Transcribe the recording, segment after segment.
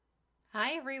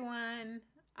Hi, everyone.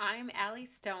 I'm Allie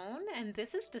Stone, and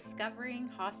this is Discovering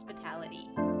Hospitality.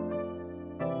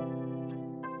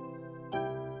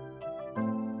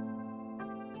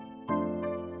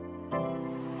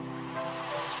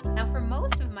 Now, for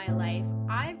most of my life,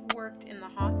 I've worked in the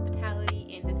hospitality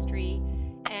industry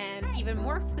and even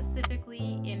more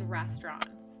specifically in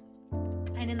restaurants.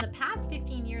 And in the past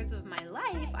 15 years of my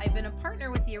life, I've been a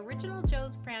partner with the Original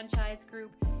Joe's franchise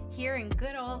group here in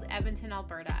good old Edmonton,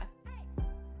 Alberta.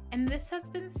 And this has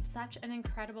been such an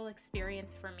incredible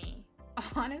experience for me.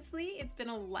 Honestly, it's been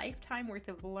a lifetime worth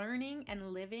of learning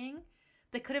and living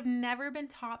that could have never been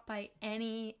taught by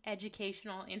any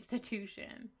educational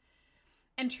institution.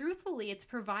 And truthfully, it's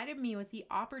provided me with the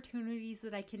opportunities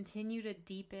that I continue to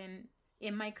deepen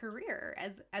in my career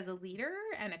as a leader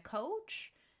and a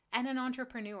coach and an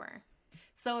entrepreneur.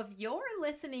 So if you're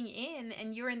listening in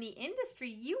and you're in the industry,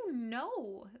 you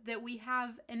know that we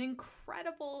have an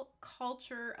incredible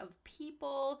culture of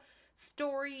people,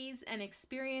 stories, and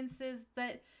experiences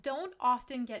that don't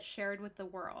often get shared with the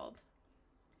world.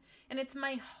 And it's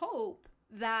my hope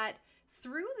that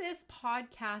through this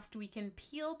podcast, we can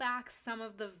peel back some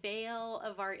of the veil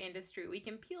of our industry. We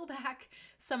can peel back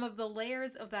some of the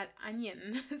layers of that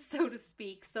onion, so to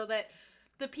speak, so that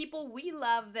the people we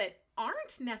love that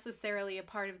aren't necessarily a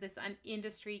part of this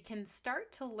industry can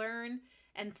start to learn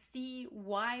and see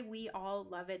why we all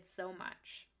love it so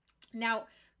much. Now,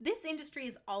 this industry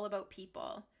is all about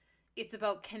people. It's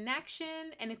about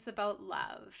connection and it's about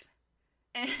love.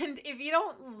 And if you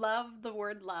don't love the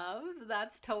word love,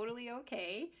 that's totally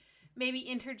okay. Maybe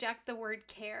interject the word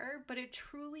care, but it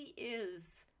truly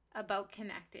is about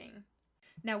connecting.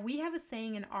 Now, we have a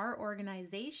saying in our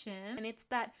organization, and it's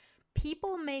that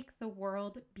people make the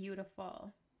world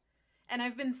beautiful. And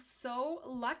I've been so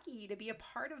lucky to be a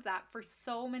part of that for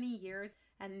so many years.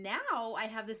 And now I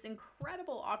have this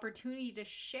incredible opportunity to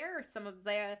share some of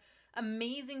the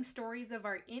amazing stories of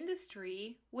our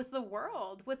industry with the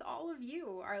world, with all of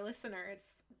you, our listeners.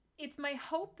 It's my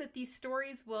hope that these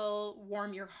stories will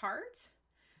warm your heart.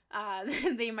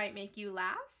 They might make you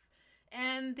laugh.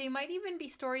 And they might even be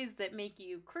stories that make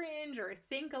you cringe or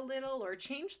think a little or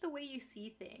change the way you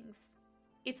see things.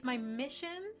 It's my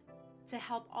mission to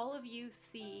help all of you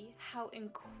see how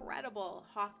incredible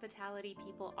hospitality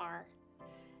people are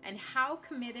and how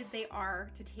committed they are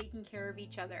to taking care of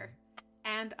each other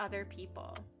and other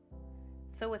people.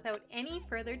 So without any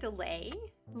further delay,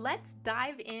 let's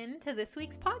dive into this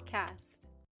week's podcast.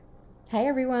 Hi,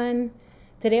 everyone.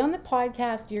 Today on the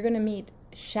podcast, you're going to meet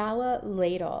Shala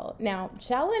Ladle. Now,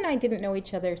 Shala and I didn't know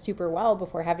each other super well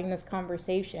before having this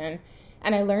conversation,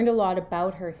 and I learned a lot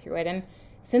about her through it. And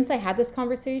since I had this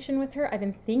conversation with her, I've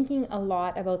been thinking a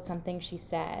lot about something she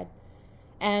said.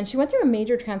 And she went through a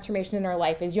major transformation in her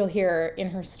life, as you'll hear in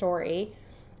her story.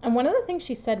 And one of the things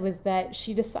she said was that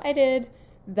she decided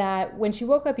that when she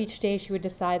woke up each day, she would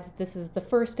decide that this is the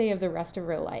first day of the rest of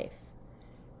her life.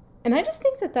 And I just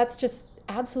think that that's just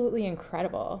absolutely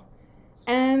incredible.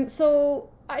 And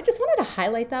so I just wanted to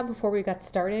highlight that before we got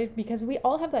started because we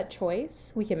all have that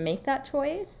choice. We can make that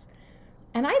choice.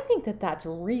 And I think that that's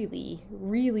really,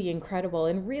 really incredible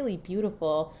and really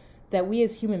beautiful that we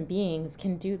as human beings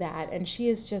can do that. And she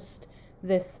is just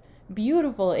this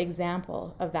beautiful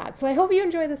example of that. So I hope you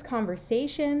enjoy this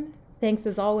conversation. Thanks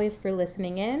as always for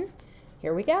listening in.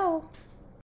 Here we go.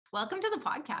 Welcome to the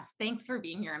podcast. Thanks for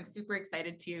being here. I'm super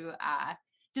excited to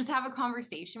just have a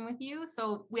conversation with you.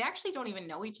 So we actually don't even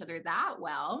know each other that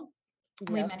well. Yep.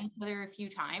 We met each other a few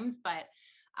times, but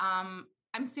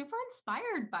I'm super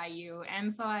inspired by you.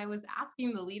 And so I was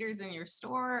asking the leaders in your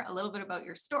store a little bit about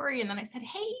your story. And then I said,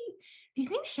 hey, do you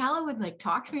think Shala would like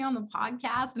talk to me on the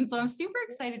podcast? And so I'm super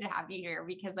excited to have you here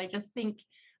because I think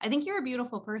you're a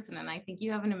beautiful person and I think you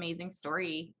have an amazing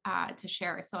story to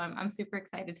share. So I'm super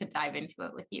excited to dive into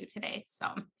it with you today. So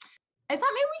I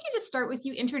thought maybe we could just start with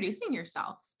you introducing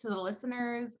yourself to the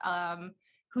listeners,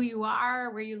 who you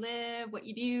are, where you live, what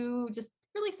you do, just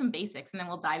really some basics, and then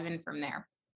we'll dive in from there.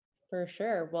 For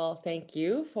sure. Well, thank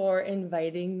you for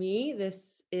inviting me.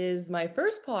 This is my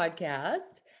first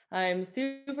podcast. I'm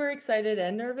super excited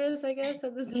and nervous, I guess,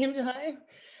 at the same time.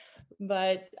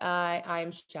 But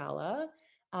I'm Shala.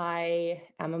 I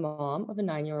am a mom of a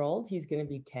 9-year-old. He's going to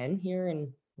be 10 here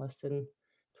in less than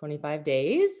 25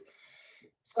 days.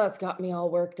 So that's got me all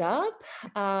worked up.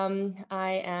 I'm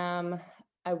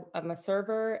a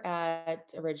server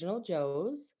at Original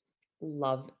Joe's.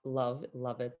 Love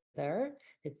it there.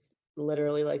 It's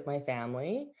literally like my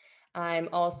family. I'm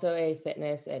also a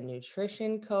fitness and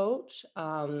nutrition coach.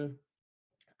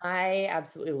 I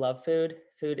absolutely love food.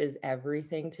 Food is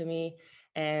everything to me.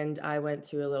 And I went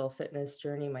through a little fitness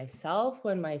journey myself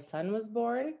when my son was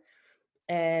born.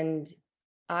 And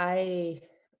I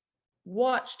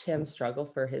watched him struggle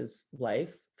for his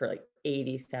life for like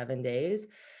 87 days.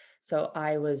 So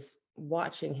I was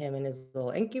watching him in his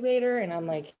little incubator, and I'm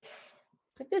like,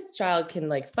 this child can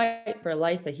like fight for a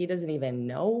life that he doesn't even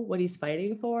know what he's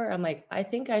fighting for. I'm like, I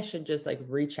think I should just like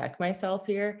recheck myself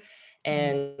here.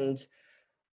 And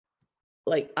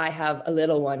like, I have a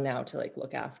little one now to like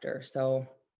look after. So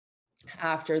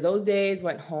after those days,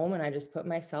 went home and I just put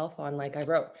myself on, like, I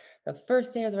wrote the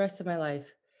first day of the rest of my life.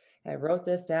 I wrote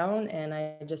this down and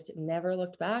I just never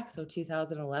looked back. So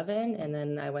 2011. And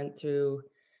then I went through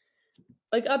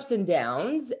like ups and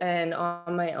downs and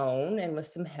on my own and with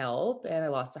some help, and I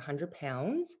lost 100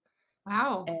 pounds.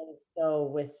 Wow. And so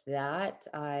with that,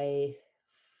 I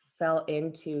fell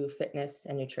into fitness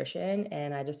and nutrition,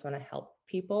 and I just want to help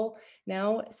people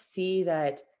now see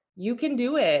that you can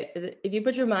do it. If you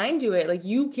put your mind to it, like,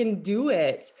 you can do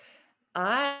it.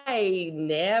 I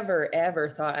never, ever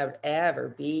thought I would ever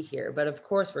be here. But of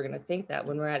course, we're going to think that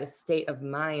when we're at a state of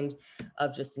mind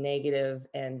of just negative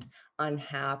and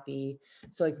unhappy.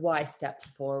 So like, why step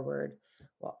forward?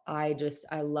 Well, I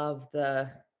love the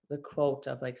quote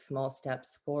of like small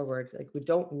steps forward. Like, we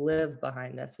don't live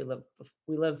behind us. We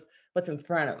live what's in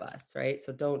front of us. Right.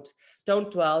 So don't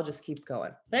dwell, just keep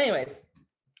going. But anyways,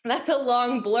 that's a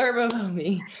long blurb about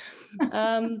me.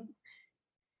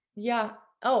 Yeah.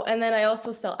 Oh, and then I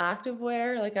also sell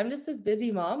activewear. Like, I'm just this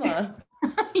busy mama.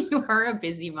 You are a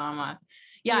busy mama.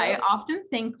 Yeah, Yeah. I often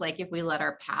think like if we let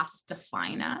our past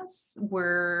define us,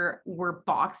 we're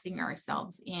boxing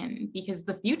ourselves in, because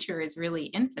the future is really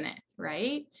infinite,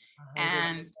 right? 100%.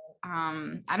 And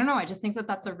I don't know, I just think that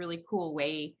that's a really cool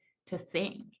way to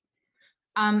think.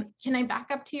 Can I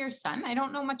back up to your son? I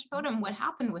don't know much about him. What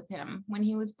happened with him when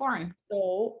he was born?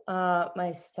 So,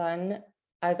 my son,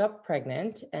 I got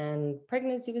pregnant and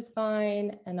pregnancy was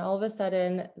fine. And all of a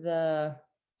sudden, the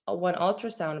one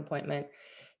ultrasound appointment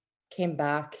came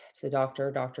back to the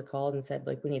doctor. Doctor called and said,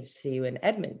 like, we need to see you in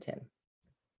Edmonton.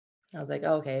 I was like,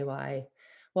 okay, why?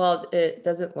 Well, it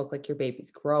doesn't look like your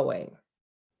baby's growing.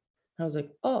 I was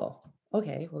like, oh,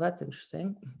 okay, well, that's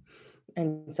interesting.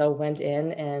 And so went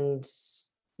in, and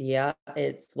yeah,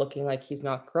 it's looking like he's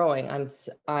not growing.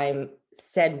 I'm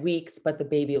said weeks, but the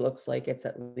baby looks like it's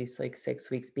at least like 6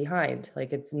 weeks behind.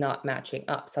 Like, it's not matching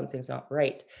up. Something's not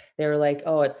right. They were like,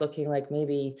 oh, it's looking like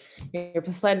maybe your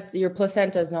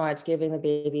placenta is not giving the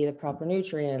baby the proper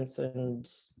nutrients and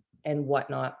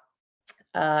whatnot.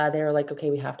 They were like, okay,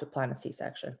 we have to plan a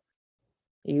C-section.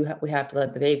 We have to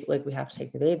let the baby, like, we have to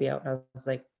take the baby out. And I was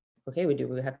like, okay, we do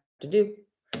what we have to do.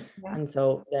 Yeah. And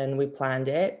so then we planned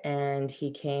it, and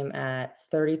he came at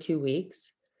 32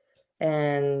 weeks,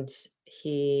 and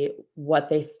what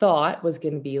they thought was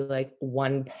going to be like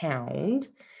 1 pound.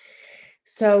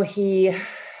 So he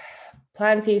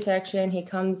planned C-section. He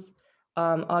comes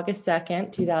August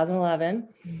 2nd, 2011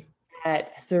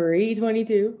 at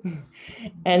 3:22.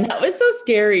 And that was so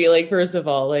scary. Like, first of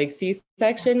all, like,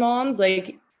 C-section moms,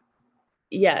 like,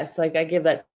 yes, like, I give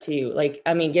that to you. Like,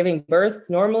 I mean, giving birth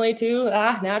normally too,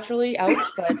 naturally, ouch,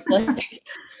 but like,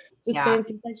 just saying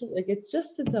C-section, like, it's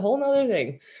a whole nother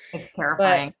thing. It's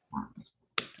terrifying.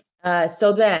 But,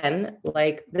 so then,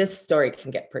 like, this story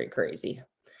can get pretty crazy.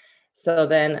 So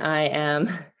then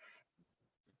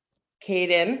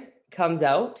Caden comes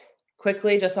out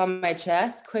quickly, just on my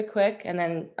chest, quick, and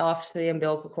then off to the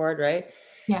umbilical cord, right?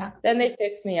 Yeah. Then they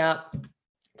fix me up,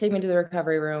 take me to the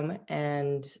recovery room,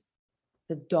 and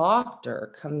the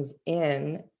doctor comes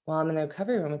in while I'm in the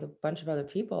recovery room with a bunch of other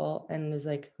people and is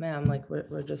like, ma'am, like,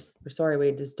 we're sorry,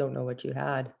 we just don't know what you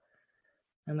had.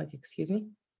 I'm like, excuse me?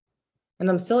 And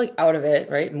I'm still like out of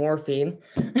it, right? Morphine.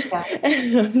 Yeah.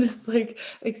 And I'm just like,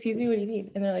 excuse me, what do you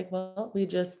need? And they're like, well, we're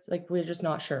just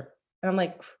not sure. And I'm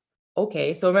like,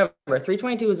 okay. So remember,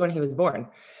 3:22 is when he was born.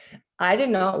 I did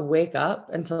not wake up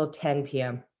until 10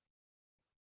 p.m.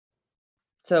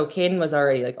 So Caden was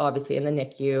already, like, obviously in the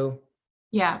NICU.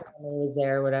 Yeah. Family was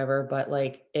there, whatever. But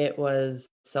like, it was,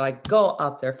 so I go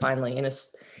up there finally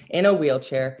in a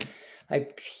wheelchair. I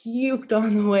puked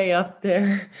on the way up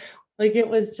there. Like, it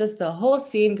was just the whole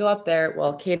scene. Go up there.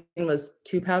 Well, Caden was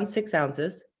 2 pounds 6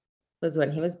 ounces, was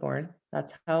when he was born.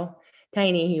 That's how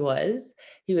tiny he was.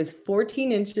 He was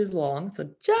 14 inches long, so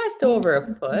just over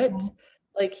a foot.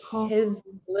 Like, his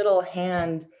little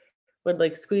hand would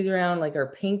like squeeze around like our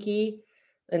pinky,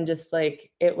 and just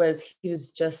like, he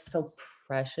was just so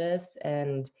precious.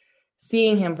 And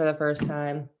seeing him for the first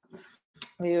time,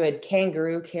 we would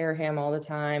kangaroo care him all the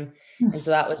time. And so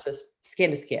that was just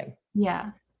skin to skin.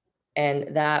 Yeah.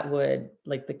 And that would,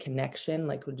 like, the connection,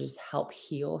 like, would just help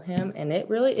heal him. And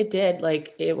it did.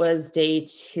 Like, it was day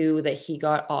 2 that he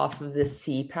got off of the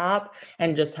CPAP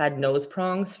and just had nose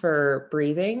prongs for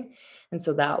breathing. And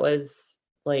so that was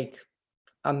like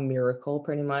a miracle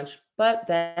pretty much. But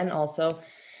then also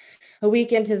a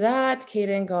week into that,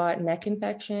 Caden got neck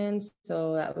infections.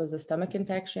 So that was a stomach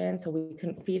infection. So we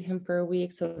couldn't feed him for a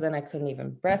week. So then I couldn't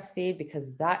even breastfeed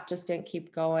because that just didn't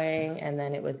keep going. And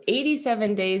then it was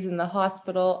 87 days in the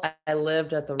hospital. I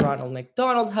lived at the Ronald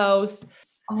McDonald House.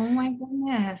 Oh my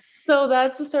goodness. So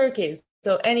that's the story case.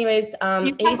 So anyways,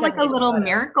 He's like a little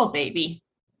miracle baby.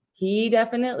 He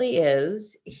definitely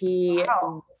is.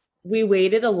 Wow. We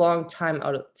waited a long time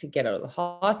to get out of the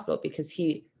hospital because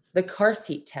the car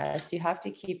seat test, you have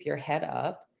to keep your head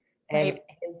up, and Right.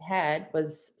 his head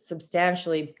was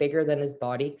substantially bigger than his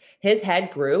body. His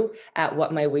head grew at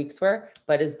what my weeks were,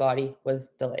 but his body was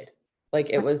delayed. Like,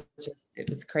 it was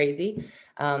crazy.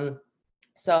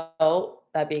 So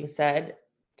that being said,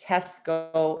 tests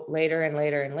go later and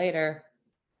later and later.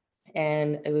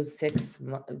 And it was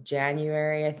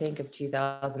January, I think, of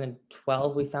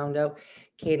 2012, we found out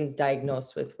Caden's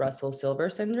diagnosed with Russell Silver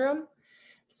syndrome.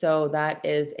 So that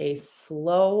is a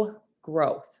slow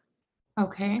growth.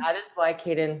 Okay. That is why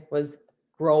Caden was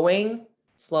growing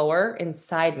slower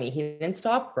inside me. He didn't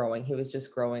stop growing. He was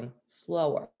just growing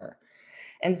slower.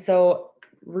 And so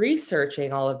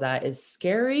researching all of that is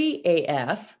scary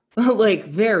AF, like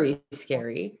very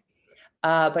scary.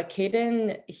 But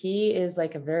Caden, he is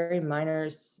like a very minor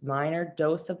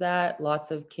dose of that.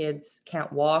 Lots of kids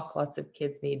can't walk. Lots of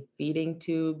kids need feeding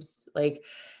tubes. Like,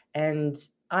 and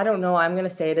I don't know, I'm going to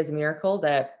say it as a miracle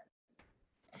that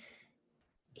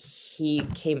he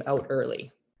came out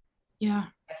early. Yeah.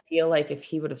 I feel like if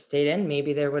he would have stayed in,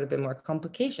 maybe there would have been more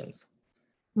complications.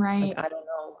 Right. Like, I don't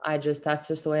know. That's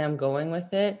just the way I'm going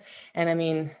with it. And I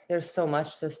mean, there's so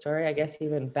much to the story. I guess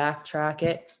even backtrack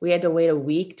it. We had to wait a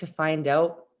week to find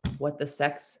out what the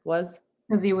sex was.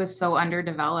 Because he was so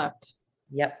underdeveloped.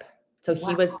 Yep. So Wow.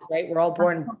 he was, right, we're all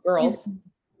born girls.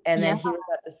 And then Yeah. he was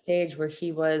at the stage where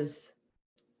he was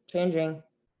changing.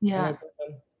 Yeah.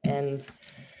 And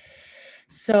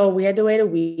so we had to wait a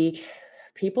week.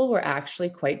 People were actually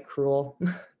quite cruel.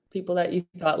 People that you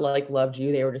thought like loved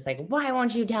you, they were just like, why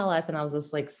won't you tell us? And I was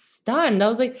just like stunned. I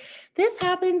was like, this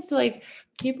happens to like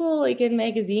people like in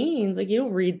magazines. Like, you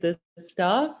don't read this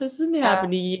stuff. This doesn't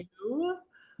happen to you.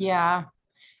 Yeah.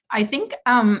 I think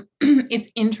it's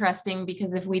interesting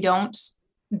because if we don't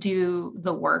do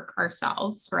the work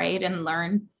ourselves, right, and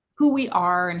learn who we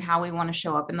are and how we want to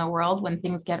show up in the world when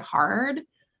things get hard,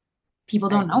 people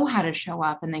don't know how to show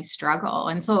up and they struggle.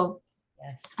 And so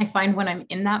I find when I'm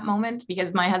in that moment,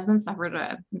 because my husband suffered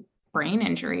a brain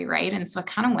injury, right? And so I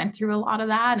kind of went through a lot of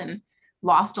that and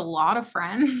lost a lot of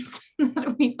friends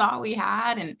that we thought we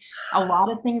had, and a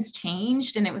lot of things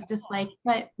changed. And it was just like,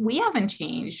 but we haven't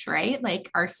changed, right? Like,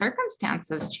 our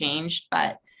circumstances changed,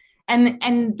 but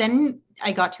and then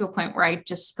I got to a point where I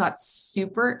just got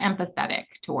super empathetic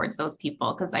towards those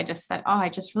people, because I just said, oh, I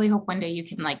just really hope one day you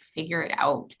can like figure it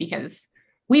out, because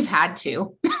we've had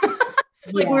to.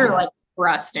 Like, we were like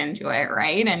thrust into it,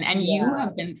 right? And you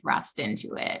have been thrust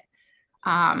into it.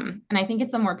 And I think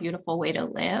it's a more beautiful way to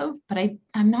live, but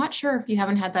I'm not sure if you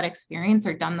haven't had that experience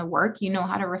or done the work, you know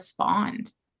how to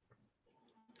respond.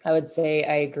 I would say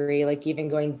I agree. Like, even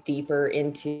going deeper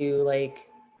into like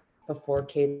before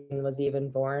Caden was even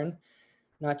born,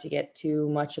 not to get too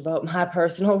much about my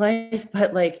personal life,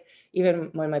 but like even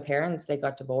when my parents, they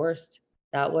got divorced,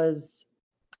 that was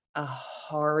a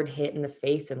hard hit in the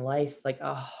face in life, like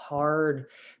a hard,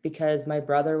 because my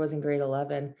brother was in grade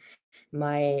 11.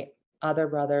 My other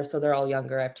brother, so they're all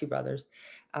younger. I have 2 brothers.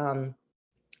 So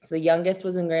the youngest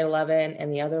was in grade 11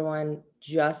 and the other one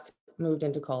just moved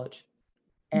into college.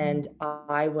 And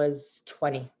I was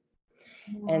 20.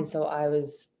 And so I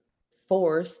was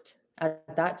forced at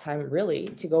that time really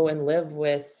to go and live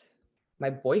with my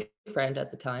boyfriend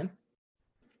at the time,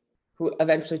 who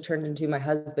eventually turned into my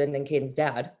husband and Caden's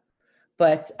dad.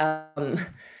 But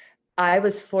I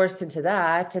was forced into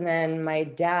that. And then my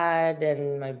dad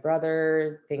and my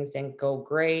brother, things didn't go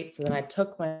great. So then I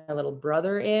took my little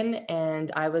brother in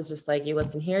and I was just like, you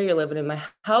listen here, you're living in my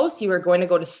house, you are going to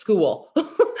go to school.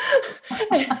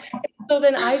 So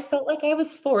then I felt like I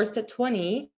was forced at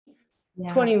 20,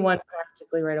 21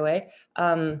 practically right away,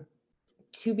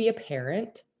 to be a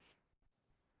parent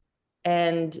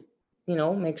and, you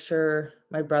know, make sure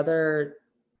my brother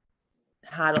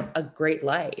had a great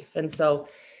life. And so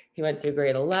he went through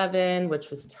grade 11, which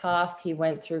was tough. He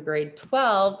went through grade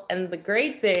 12. And the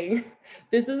great thing,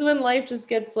 this is when life just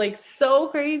gets like so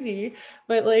crazy,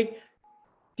 but like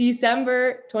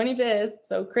December 25th,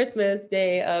 so Christmas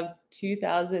Day of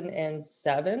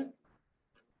 2007.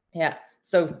 Yeah,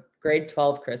 so grade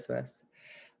 12 Christmas.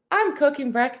 I'm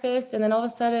cooking breakfast, and then all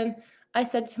of a sudden I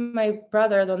said to my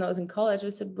brother, the one that was in college, I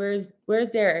said, where's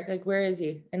Derek? Like, where is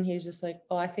he? And he's just like,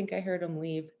 oh, I think I heard him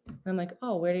leave. And I'm like,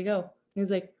 oh, where'd he go? And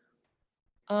he's like,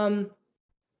 I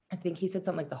think he said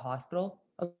something like the hospital.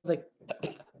 I was like,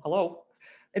 hello.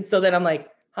 And so then I'm like,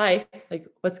 hi, like,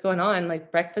 what's going on?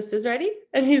 Like, breakfast is ready?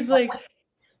 And he's like,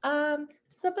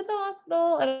 just up at the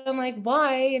hospital. And I'm like,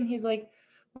 why? And he's like,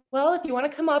 well, if you want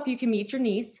to come up, you can meet your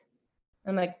niece.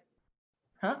 I'm like,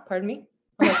 huh? Pardon me?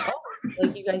 I'm like, oh,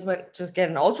 like you guys went just get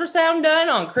an ultrasound done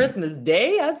on Christmas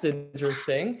Day? That's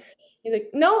interesting. He's like,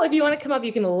 no, if you want to come up,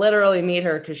 you can literally meet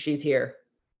her because she's here.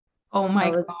 Oh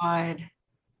my God.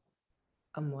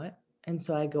 What? And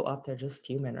so I go up there just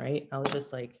fuming, right? I was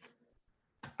just like,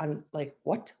 I'm like,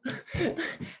 what?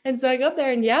 And so I go up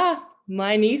there and yeah,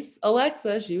 my niece,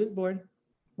 Alexa, she was born.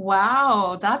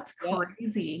 Wow, that's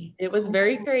crazy. Yeah. It was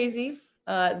very crazy.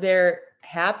 They're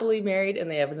happily married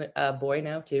and they have a boy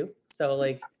now too. So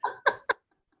like,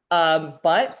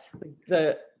 but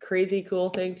the crazy cool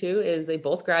thing too is they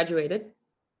both graduated.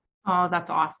 Oh, that's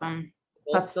awesome.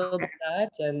 Both still did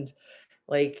that, and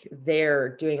like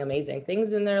they're doing amazing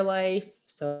things in their life.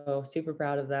 So super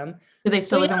proud of them. Do they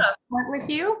still live in Whitecourt with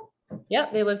you? Yeah,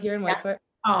 they live here in Whitecourt.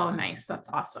 Oh, nice. That's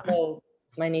awesome. So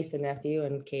my niece and nephew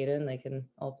and Caden, they can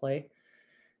all play.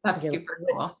 That's super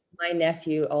cool. My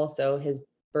nephew also, his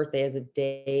birthday is a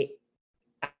day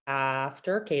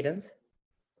after Caden's.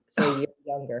 So you're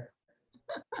younger.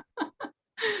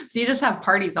 So you just have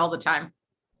parties all the time.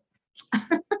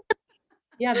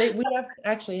 Yeah, we have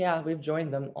actually, yeah, we've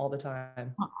joined them all the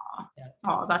time. Yeah.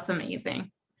 Oh, that's amazing.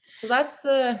 So that's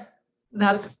right?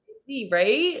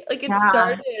 Like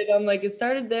it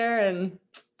started there. And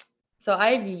so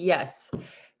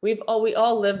we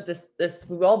all live this,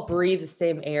 we all breathe the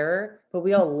same air, but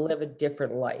we all live a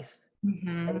different life.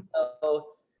 Mm-hmm. And so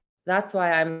that's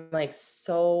why I'm like,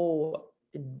 so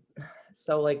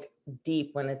like deep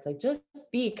when it's like, just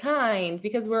be kind,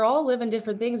 because we're all living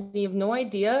different things. And you have no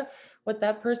idea what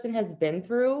that person has been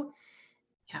through.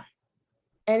 Yeah.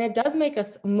 And it does make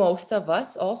us, most of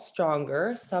us, all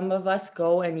stronger. Some of us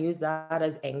go and use that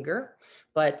as anger,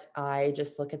 but I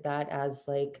just look at that as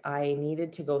like, I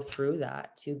needed to go through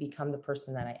that to become the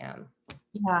person that I am.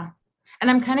 Yeah. And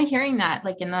I'm kind of hearing that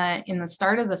like in the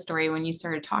start of the story, when you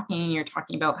started talking, you're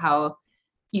talking about how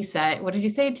you said, what did you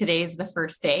say? Today's the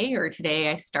first day, or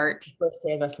today I start. First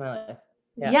day of the rest of my life.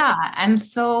 Yeah. And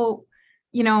so,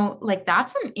 like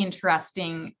that's an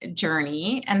interesting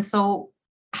journey. And so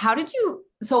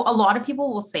so a lot of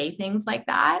people will say things like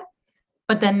that,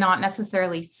 but then not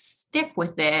necessarily stick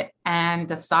with it and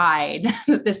decide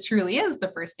that this truly is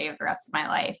the first day of the rest of my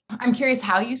life. I'm curious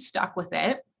how you stuck with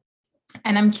it.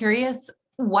 And I'm curious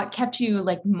what kept you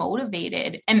like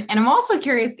motivated. And I'm also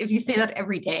curious if you say that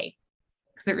every day.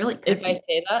 It really could if be. I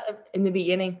say that in the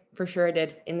beginning, for sure I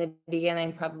did. In the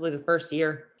beginning, probably the first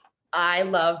year. I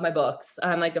love my books.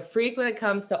 I'm like a freak when it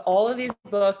comes to all of these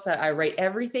books. That I write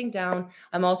everything down.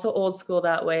 I'm also old school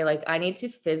that way. Like I need to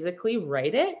physically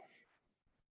write it.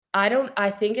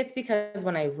 I think it's because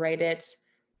when I write it,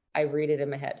 I read it in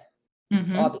my head.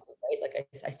 Mm-hmm. Obviously, right? Like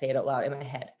I say it out loud in my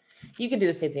head. You can do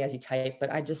the same thing as you type,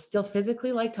 but I just still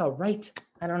physically like to write.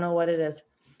 I don't know what it is.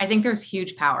 I think there's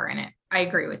huge power in it. I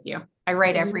agree with you. I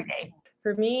write every day.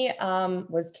 For me,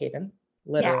 was Caden,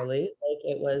 literally. Yeah. Like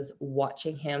it was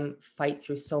watching him fight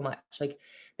through so much. Like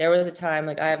there was a time,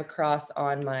 like I have a cross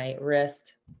on my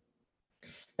wrist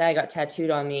that I got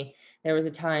tattooed on me. There was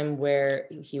a time where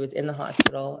he was in the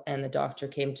hospital and the doctor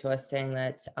came to us saying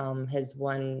that his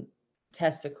one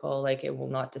testicle, like it will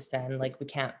not descend. Like we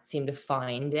can't seem to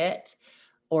find it.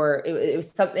 Or it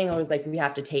was something, I was like, we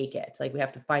have to take it. Like, we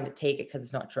have to find it, take it, because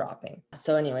it's not dropping.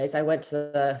 So anyways, I went to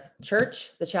the church,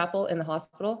 the chapel in the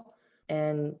hospital,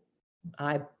 and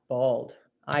I bawled.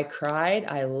 I cried.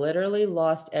 I literally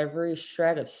lost every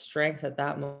shred of strength at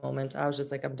that moment. I was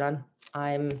just like, I'm done.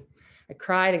 I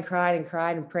cried and cried and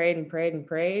cried and prayed and prayed and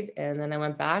prayed. And then I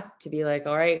went back to be like,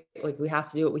 all right, like we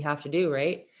have to do what we have to do,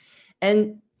 right?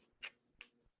 And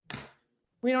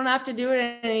we don't have to do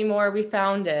it anymore. We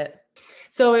found it.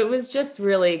 So it was just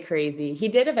really crazy. He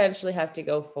did eventually have to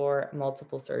go for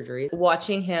multiple surgeries.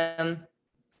 Watching him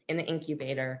in the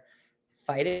incubator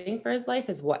fighting for his life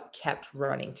is what kept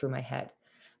running through my head.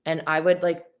 And I would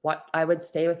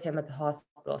stay with him at the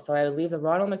hospital. So I would leave the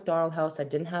Ronald McDonald House. I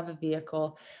didn't have a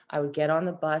vehicle. I would get on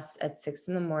the bus at 6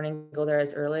 a.m, go there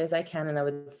as early as I can. And I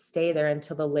would stay there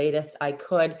until the latest I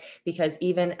could, because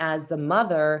even as the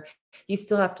mother, you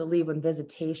still have to leave when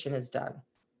visitation is done.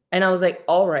 And I was like,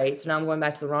 all right. So now I'm going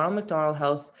back to the Ronald McDonald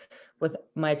House with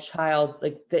my child,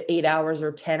 like the 8 hours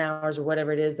or 10 hours or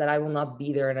whatever it is that I will not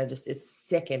be there. And it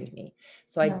sickened me.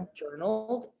 So I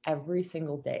journaled every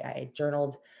single day. I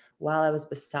journaled while I was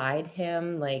beside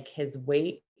him, like his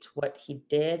weight, what he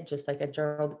did, just like I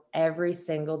journaled every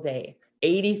single day,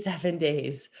 87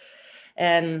 days.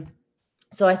 And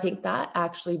so I think that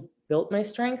actually built my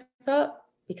strength up,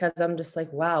 because I'm just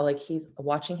like, wow, like he's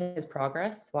watching his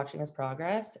progress.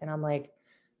 And I'm like,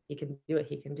 he can do it.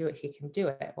 He can do it. He can do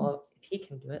it. Well, if he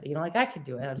can do it, like I can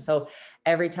do it. And so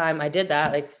every time I did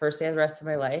that, like the first day of the rest of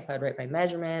my life, I'd write my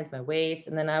measurements, my weights,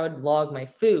 and then I would log my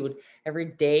food. Every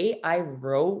day I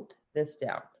wrote this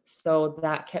down. So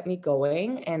that kept me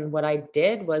going. And what I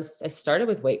did was I started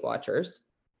with Weight Watchers,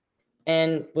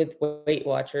 and with Weight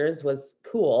Watchers was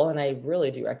cool. And I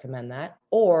really do recommend that.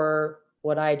 Or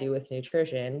what I do with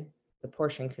nutrition, the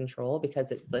portion control,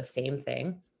 because it's the same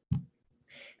thing.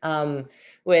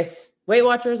 With Weight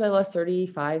Watchers, I lost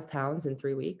 35 pounds in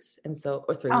 3 weeks. And so,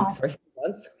 or 3 weeks, sorry, 3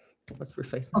 months. Let's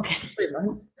replace that. 3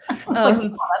 months.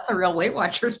 That's a real Weight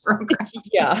Watchers program.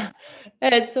 Yeah.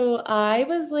 And so I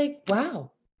was like,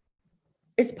 wow,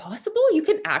 it's possible. You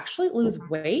can actually lose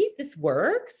weight. This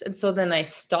works. And so then I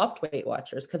stopped Weight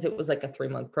Watchers because it was like a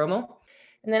 3-month promo.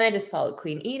 And then I just followed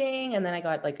clean eating. And then I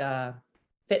got like a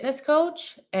fitness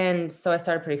coach. And so I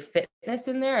started putting fitness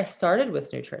in there. I started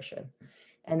with nutrition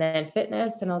and then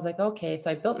fitness. And I was like, okay,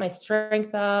 so I built my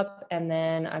strength up, and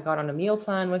then I got on a meal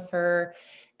plan with her.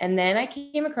 And then I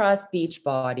came across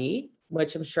Beachbody,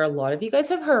 which I'm sure a lot of you guys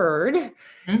have heard.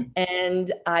 Mm-hmm.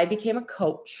 And I became a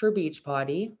coach for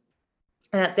Beachbody.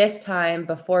 And at this time,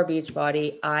 before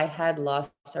Beachbody, I had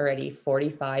lost already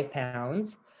 45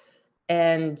 pounds.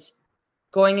 And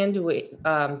going into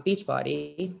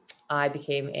Beachbody, I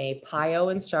became a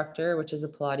PiYo instructor, which is a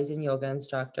Pilates and yoga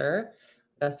instructor.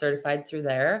 Got certified through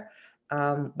there,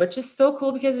 which is so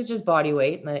cool because it's just body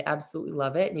weight, and I absolutely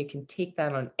love it. And you can take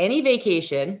that on any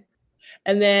vacation.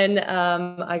 And then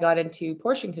I got into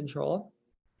portion control,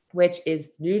 which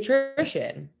is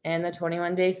nutrition, and the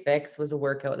 21-day fix was a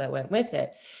workout that went with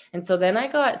it. And so then I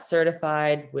got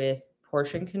certified with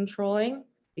portion controlling,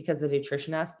 because the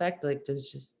nutrition aspect, like,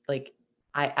 just like,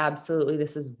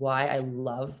 this is why I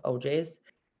love OJ's.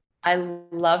 I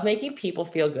love making people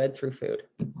feel good through food.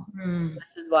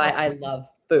 This is why I love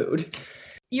food.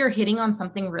 You're hitting on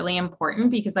something really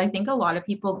important, because I think a lot of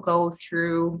people go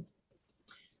through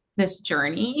this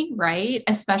journey, right?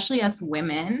 Especially us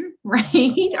women,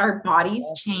 right? Our bodies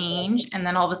change. And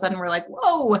then all of a sudden we're like,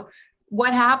 whoa,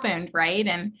 what happened? Right.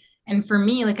 And for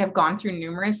me, like, I've gone through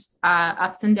numerous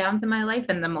ups and downs in my life.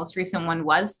 And the most recent one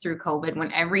was through COVID,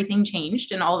 when everything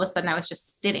changed. And all of a sudden I was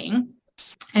just sitting,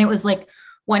 and it was like,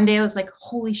 one day I was like,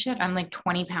 holy shit, I'm like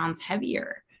 20 pounds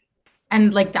heavier.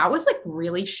 And like, that was like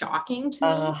really shocking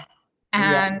to me.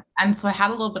 And so I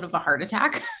had a little bit of a heart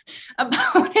attack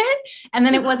about it. And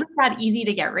then it wasn't that easy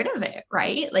to get rid of it.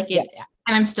 Right. Like and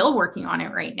I'm still working on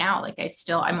it right now. Like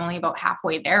I'm only about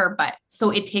halfway there, but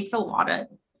so it takes a lot of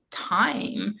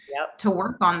time to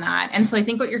work on that. And so I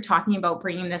think what you're talking about,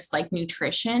 bringing this like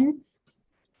nutrition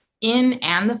in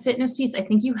and the fitness piece, I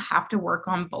think you have to work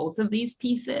on both of these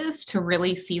pieces to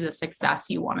really see the success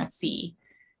you want to see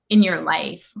in your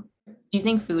life. Do you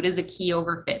think food is a key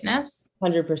over fitness?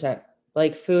 100%.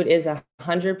 Like, food is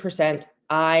 100%.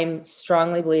 I'm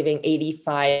strongly believing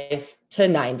 85 to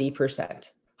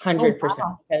 90%, 100%.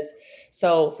 Wow. Because,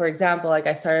 so for example, like,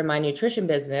 I started my nutrition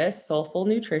business, Soulful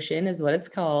Nutrition is what it's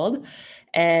called.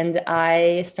 And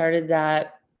I started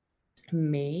that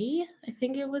June.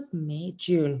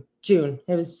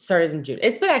 It was started in June.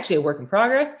 It's been actually a work in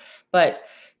progress, but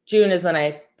June is when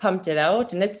I pumped it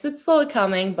out, and it's slowly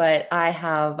coming, but I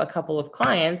have a couple of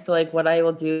clients. So like, what I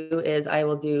will do is I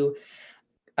will do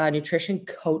nutrition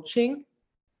coaching,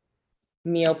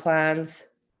 meal plans.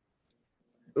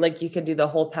 Like, you can do the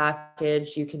whole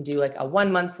package. You can do like a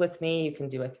 1 month with me. You can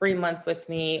do a 3 month with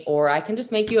me, or I can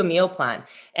just make you a meal plan,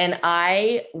 and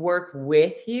I work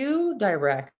with you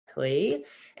directly,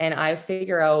 and I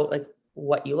figure out like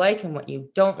what you like and what you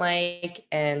don't like,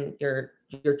 and your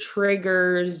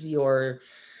triggers,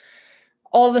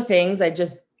 all the things. I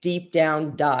just deep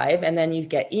down dive, and then you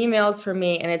get emails from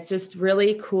me, and it's just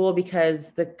really cool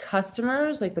because the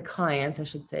customers, like the clients, I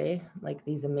should say, like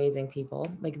these amazing people,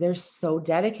 like, they're so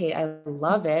dedicated. I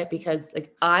love it because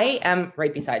like, I am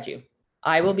right beside you.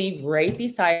 I will be right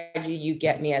beside you. You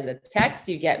get me as a text,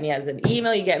 you get me as an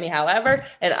email, you get me however,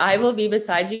 and I will be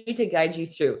beside you to guide you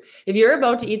through. If you're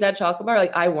about to eat that chocolate bar,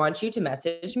 like, I want you to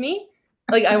message me.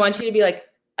 Like, I want you to be like,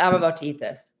 I'm about to eat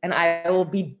this, and I will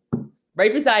be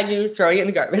right beside you, throwing it in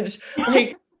the garbage.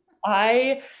 Like,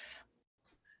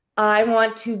 I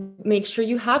want to make sure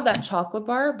you have that chocolate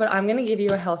bar, but I'm going to give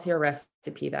you a healthier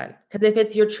recipe then. Because if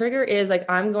it's your trigger is like,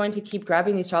 I'm going to keep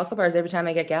grabbing these chocolate bars every time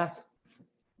I get gas.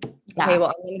 Okay,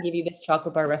 well, I'm going to give you this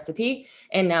chocolate bar recipe,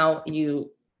 and now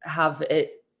you have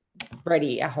it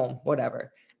ready at home,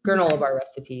 whatever. Granola bar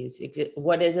recipes.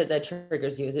 What is it that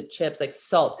triggers you? Is it chips? Like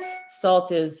salt?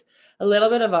 Salt is a little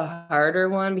bit of a harder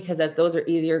one because those are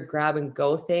easier grab and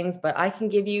go things, but I can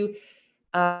give you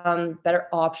better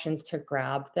options to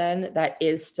grab then that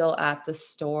is still at the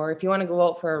store. If you want to go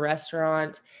out for a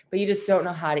restaurant, but you just don't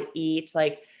know how to eat,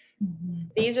 like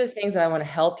these are the things that I want to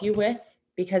help you with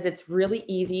because it's really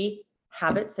easy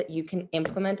habits that you can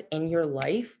implement in your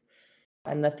life.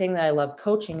 And the thing that I love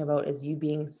coaching about is you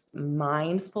being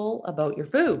mindful about your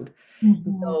food.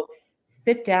 And so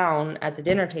sit down at the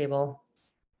dinner table,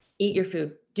 eat your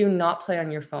food. Do not play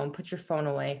on your phone. Put your phone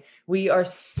away. We are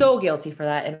so guilty for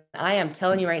that. And I am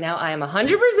telling you right now, I am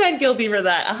 100% guilty for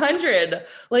that. 100,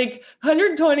 like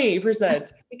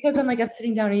 120%, because I'm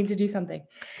sitting down, I need to do something.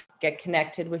 Get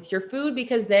connected with your food,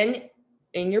 because then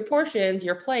in your portions,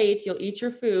 your plate, you'll eat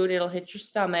your food, it'll hit your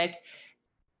stomach,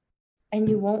 and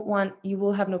you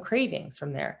will have no cravings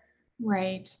from there.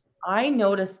 Right. I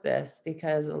noticed this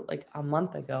because like a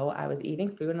month ago, I was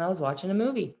eating food and I was watching a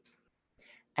movie.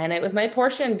 And it was my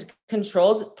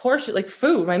controlled portion, like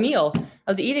food, my meal.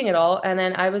 I was eating it all. And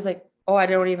then I was like, oh, I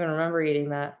don't even remember eating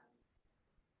that.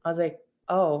 I was like,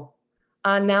 oh,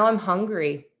 now I'm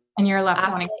hungry. And you're left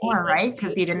wanting more, right?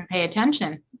 Because you didn't pay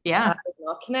attention. Yeah. I was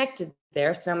not connected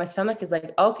there. So now my stomach is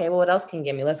like, okay, well, what else can you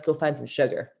give me? Let's go find some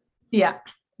sugar. Yeah.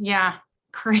 Yeah.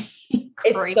 Crazy.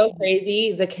 It's so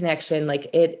crazy. The connection, like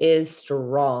it is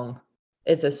strong.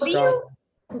 It's a strong.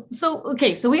 So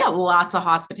we have lots of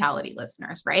hospitality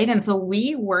listeners, right? And so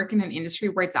we work in an industry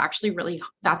where it's actually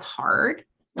that's hard.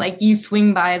 Like you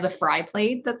swing by the fry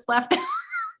plate that's left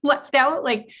out.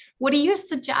 Like, what do you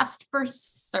suggest for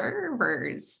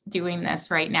servers doing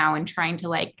this right now and trying to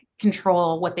like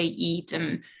control what they eat?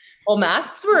 And well,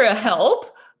 masks were a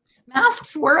help.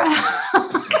 Masks were a help.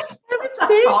 I was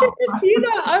saying to Christina,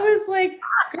 I was like,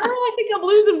 girl, I think I'm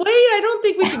losing weight. I don't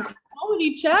think we can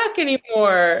quality check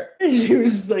anymore. And she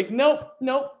was just like, nope,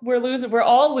 we're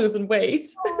all losing weight.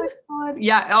 Oh my God.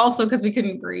 Yeah, also because we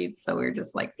couldn't breathe, so we were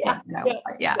just like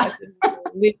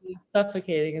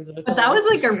suffocating as well. But that was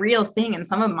like a real thing. And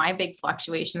some of my big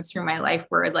fluctuations through my life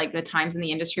were like the times in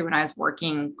the industry when I was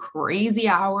working crazy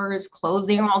hours,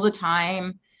 closing all the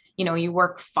time. You know, you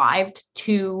work 5 to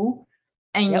 2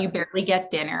 and you barely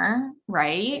get dinner,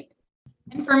 right?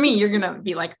 And for me, you're going to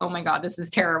be like, oh my God, this is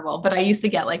terrible. But I used to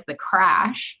get like the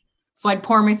crash. So I'd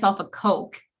pour myself a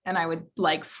Coke and I would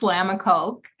like slam a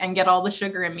Coke and get all the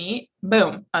sugar in me.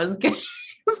 Boom. I was good.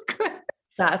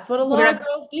 That's what a lot of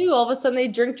girls do. All of a sudden they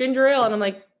drink ginger ale. And I'm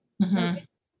like,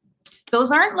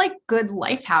 those aren't like good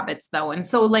life habits though. And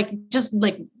so like, just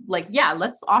yeah,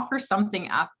 let's offer something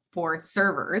up for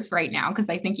servers right now. Cause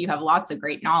I think you have lots of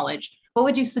great knowledge. What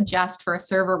would you suggest for a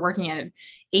server working at an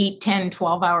 8, 10,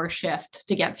 12-hour shift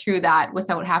to get through that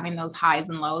without having those highs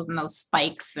and lows and those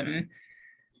spikes? And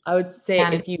I would say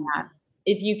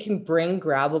if you can bring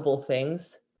grabbable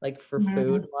things like for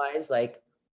food wise, like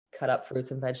cut up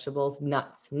fruits and vegetables,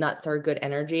 nuts are good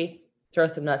energy. Throw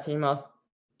some nuts in your mouth,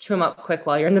 chew them up quick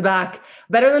while you're in the back.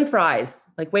 Better than fries,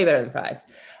 like way better than fries.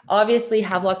 Obviously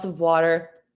have lots of water.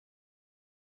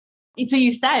 So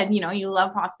you said, you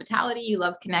love hospitality, you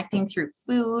love connecting through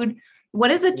food.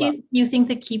 What is it you think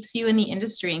that keeps you in the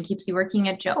industry and keeps you working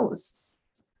at Joe's?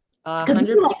 Because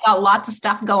you got lots of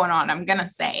stuff going on. I'm gonna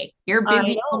say you're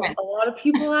busy. A lot of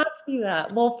people ask me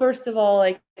that. Well, first of all,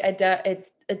 like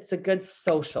it's a good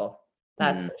social.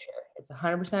 That's for sure. It's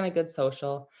 100% a good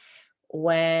social.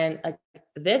 When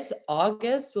this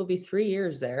August will be 3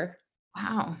 years there.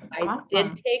 Wow. I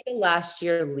did take a last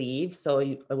year leave, so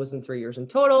it wasn't 3 years in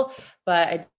total, but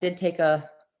I did take a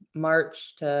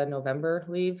March to November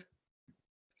leave.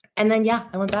 And then,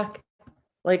 I went back.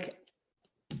 Like,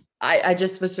 I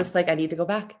just was just like, I need to go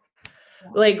back.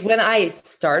 Like when I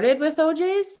started with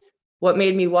OJ's, what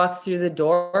made me walk through the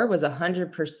door was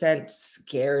 100%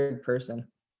 scared person.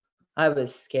 I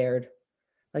was scared.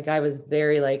 Like I was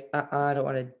very like, I don't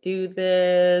want to do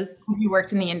this. Have you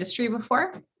worked in the industry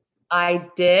before? I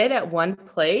did at one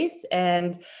place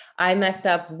and I messed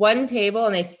up one table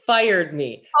and they fired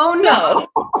me. Oh no.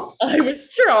 I was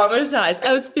traumatized.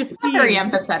 I was 15. Very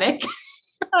empathetic.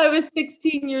 I was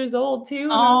 16 years old too.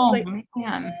 And I was like,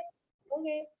 man.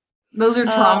 Okay. Those are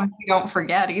traumas you don't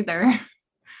forget either.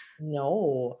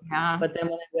 No. Yeah. But then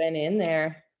when I went in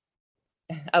there,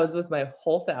 I was with my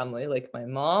whole family, like my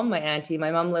mom, my auntie.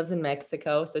 My mom lives in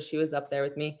Mexico, so she was up there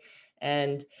with me.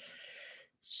 And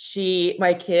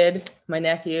my kid, my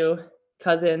nephew,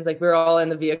 cousins, like we were all in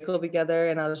the vehicle together,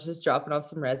 and I was just dropping off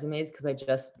some resumes because I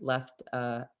just left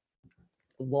a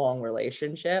long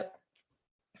relationship.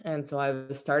 And so I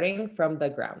was starting from the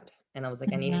ground, and I was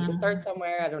like, I needed to start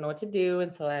somewhere. I don't know what to do.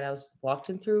 And so I was walked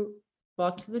to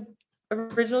the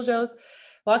original Joe's,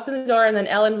 walked in the door, and then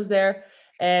Ellen was there,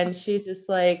 and she's just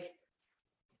like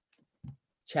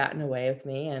chatting away with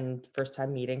me, and first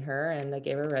time meeting her, and I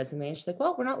gave her a resume, and she's like,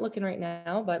 well, we're not looking right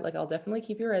now, but like, I'll definitely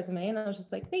keep your resume. And I was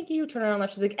just like, thank you. Turn around,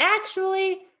 left. She's like,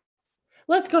 actually,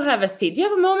 let's go have a seat. Do you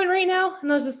have a moment right now? And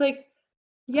I was just like,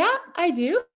 yeah, I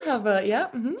do have a, yeah.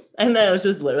 Mm-hmm. And then I was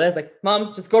like,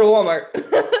 Mom, just go to Walmart.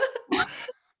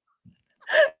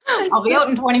 I'll be out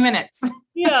in 20 minutes.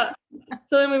 Yeah.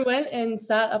 So then we went and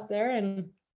sat up at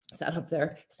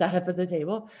the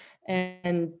table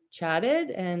and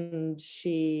chatted. And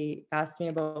she asked me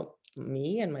about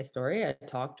me and my story. I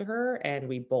talked to her, and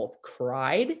we both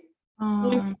cried.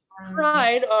 We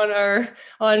cried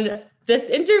on this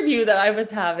interview that I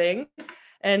was having.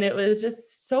 And it was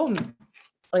just so,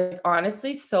 like,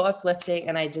 honestly, so uplifting.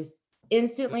 And I just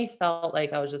instantly felt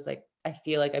like I was just like, I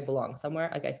feel like I belong somewhere.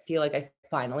 Like, I feel like I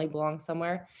finally belong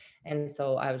somewhere. And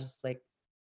so I was just like,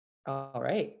 all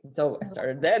right. So I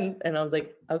started then, and I was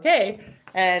like, okay.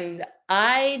 And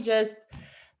I just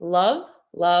love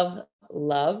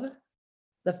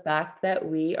the fact that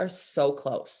we are so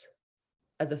close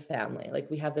as a family.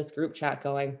 Like, we have this group chat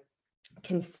going,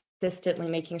 consistently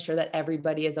making sure that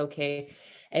everybody is okay.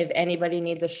 If anybody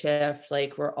needs a shift,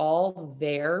 like, we're all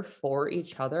there for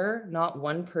each other. Not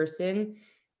one person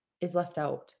is left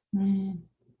out.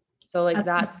 So like,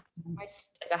 I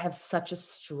have such a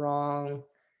strong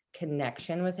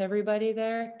connection with everybody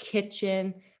there.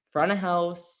 Kitchen, front of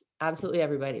house, absolutely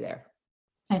everybody there.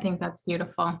 I think that's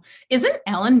beautiful. Isn't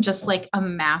Ellen just like a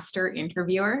master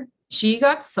interviewer? She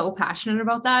got so passionate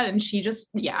about that, and she just,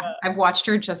 I've watched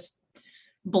her just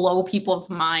blow people's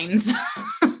minds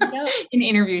in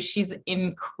interviews. She's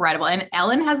incredible. And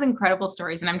Ellen has incredible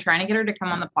stories, and I'm trying to get her to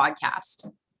come on the podcast.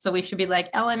 So we should be like,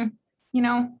 Ellen,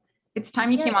 it's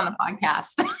time you came on the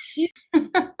podcast.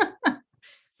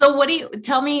 So what do you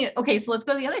tell me? Okay, so let's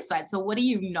go to the other side. So what do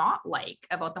you not like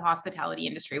about the hospitality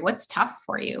industry? What's tough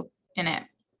for you in it?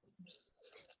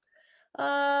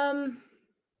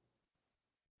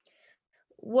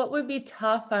 What would be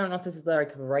tough? I don't know if this is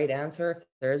the right answer, if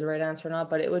there is a right answer or not,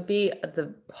 but it would be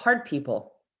the hard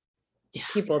people,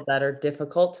 people that are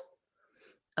difficult.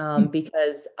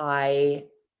 Because I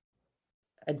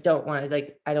don't want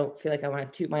to, I don't feel like I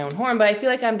want to toot my own horn, but I feel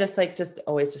like I'm just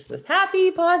always just this happy,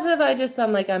 positive.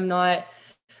 I'm not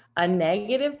a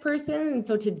negative person. And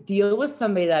so to deal with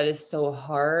somebody that is so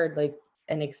hard, like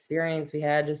an experience we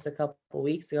had just a couple of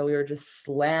weeks ago, we were just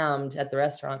slammed at the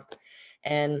restaurant,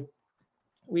 and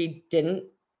we didn't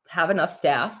have enough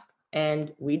staff,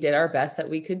 and we did our best that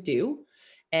we could do.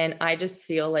 And I just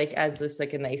feel like, as just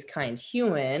like a nice, kind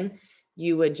human,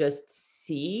 you would just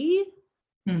see,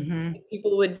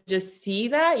 people would just see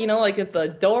that, like if the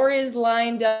door is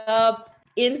lined up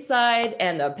inside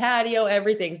and the patio,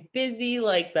 everything's busy,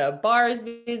 like the bar is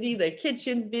busy, the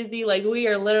kitchen's busy, like we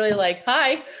are literally like,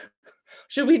 hi,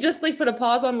 should we just like put a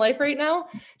pause on life right now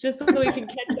just so we can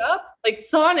catch up? Like,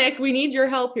 Sonic, we need your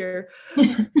help here.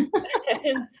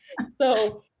 And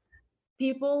so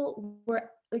people were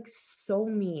like so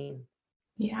mean.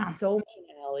 So mean,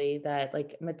 Allie, that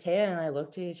like Matea and I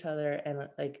looked at each other, and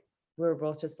like we were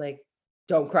both just like,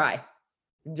 don't cry.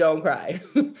 Don't cry.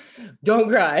 Don't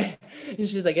cry. And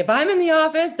she's like, if I'm in the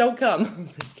office, don't come. I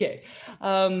was like, okay.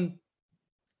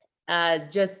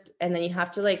 And then you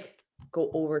have to like go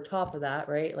over top of that,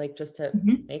 right? Like, just to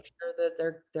make sure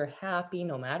that they're happy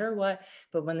no matter what.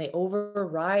 But when they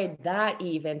override that,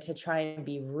 even to try and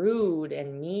be rude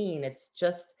and mean, it's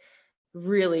just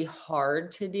really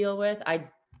hard to deal with. I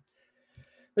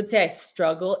would say I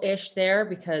struggle-ish there,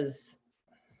 because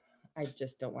I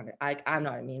just don't want to, I'm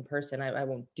not a mean person. I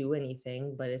won't do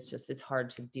anything, but it's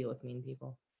hard to deal with mean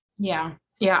people. Yeah.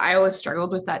 I always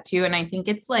struggled with that too. And I think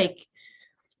it's like,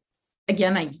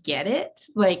 again, I get it.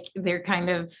 Like, they're kind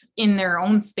of in their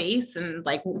own space and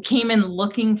like came in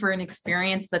looking for an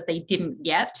experience that they didn't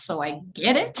get. So I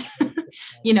get it,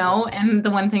 and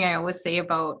the one thing I always say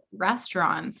about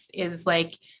restaurants is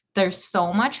like, there's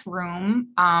so much room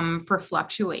for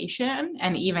fluctuation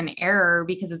and even error,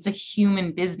 because it's a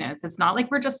human business. It's not like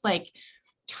we're just like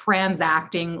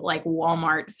transacting like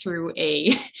Walmart through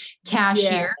a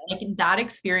cashier. Like, that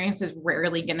experience is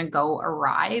rarely going to go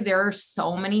awry. There are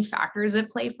so many factors at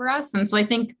play for us. And so I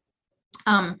think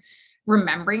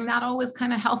remembering that always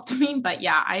kind of helped me. But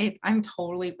yeah, I'm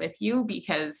totally with you,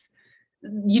 because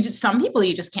some people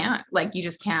you just can't, like, you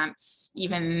just can't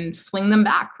even swing them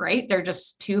back, right? They're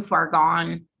just too far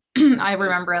gone. I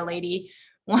remember a lady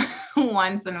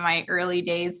once in my early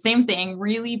days, same thing,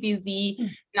 really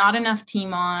busy, not enough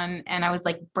team on. And I was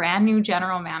like brand new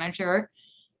general manager.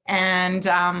 And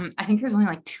I think there's only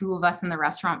like 2 of us in the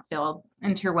restaurant field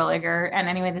in Terwilliger. And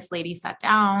anyway, this lady sat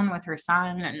down with her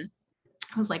son and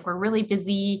I was like, we're really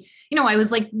busy. I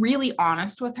was like really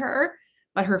honest with her,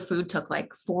 but her food took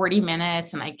like 40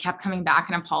 minutes and I kept coming back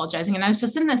and apologizing. And I was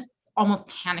just in this almost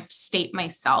panicked state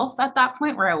myself at that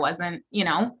point where I wasn't,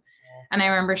 and I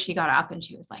remember she got up and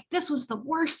she was like, this was the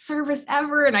worst service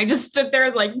ever. And I just stood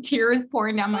there like tears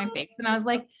pouring down my face. And I was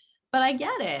like, but I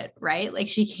get it, right? Like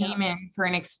she came in for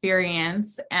an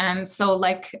experience. And so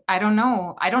like, I don't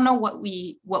know what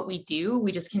we do.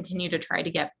 We just continue to try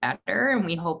to get better. And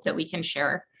we hope that we can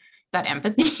share that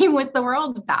empathy with the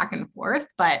world back and forth.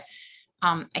 But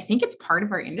I think it's part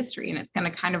of our industry and it's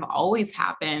going to kind of always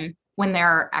happen when there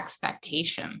are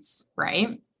expectations,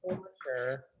 right? For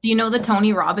sure. Do you know the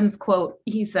Tony Robbins quote?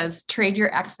 He says, trade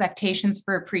your expectations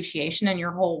for appreciation and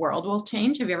your whole world will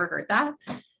change. Have you ever heard that?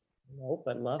 Nope,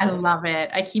 I love I it. love it.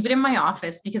 I keep it in my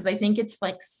office because I think it's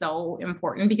like so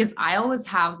important because I always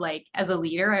have like, as a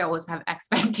leader, I always have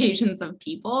expectations of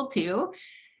people too.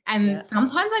 And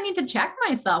sometimes I need to check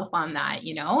myself on that,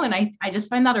 and I just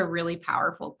find that a really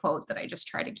powerful quote that I just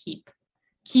try to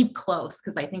keep close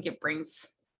because I think it brings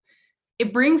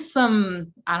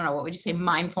some, I don't know, what would you say,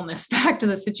 mindfulness back to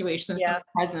the situation, some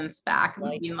presence back,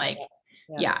 and being like,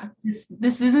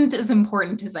 this isn't as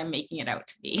important as I'm making it out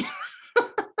to be.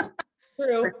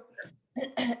 True.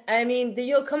 I mean,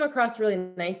 you'll come across really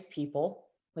nice people,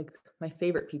 like my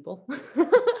favorite people.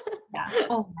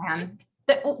 Oh man.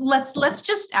 Let's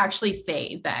just actually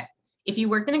say that if you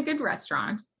work in a good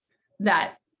restaurant,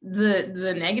 that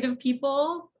the negative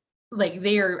people, like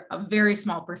they are a very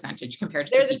small percentage compared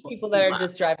to the people that are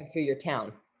just driving through your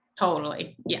town.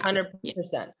 Totally. Yeah. 100%.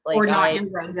 Like, or not your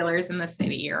regulars in the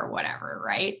city or whatever,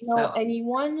 right? No, so, and you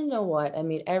want to know what? I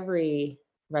mean, every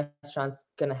restaurant's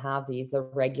going to have the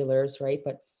regulars, right?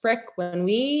 But frick, when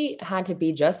we had to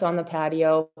be just on the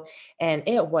patio and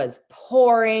it was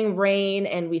pouring rain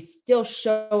and we still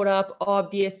showed up,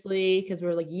 obviously, because we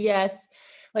were like, yes,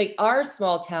 like our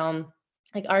small town,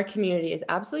 like our community is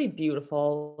absolutely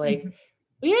beautiful. Like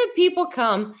we had people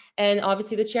come and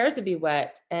obviously the chairs would be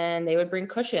wet and they would bring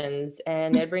cushions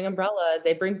and they'd bring umbrellas,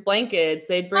 they'd bring blankets,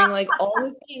 they'd bring like all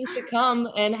the things to come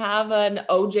and have an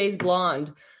OJ's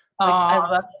Blonde. Like,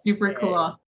 that's super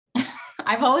cool.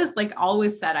 I've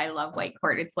always said I love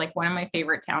Whitecourt. It's like one of my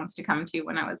favorite towns to come to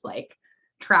when I was like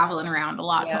traveling around a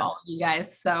lot to all of you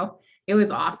guys. So it was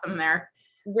awesome there.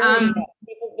 Really,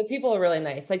 the people are really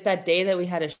nice. Like that day that we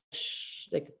had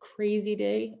a crazy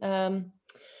day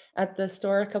at the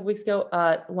store a couple weeks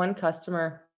ago, one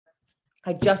customer,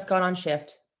 I just got on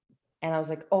shift and I was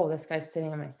like, oh, this guy's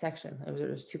sitting in my section.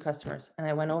 There was 2 customers and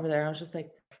I went over there and I was just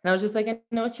like, I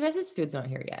noticed you guys' food's not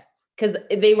here yet. Because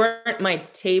they weren't my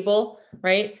table,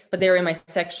 right? But they were in my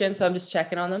section. So I'm just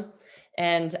checking on them.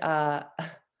 And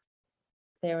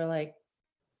they were like,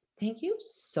 thank you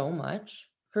so much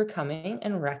for coming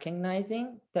and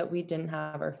recognizing that we didn't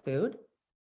have our food.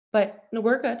 But no,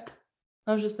 we're good.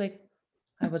 I was just like,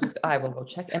 I will go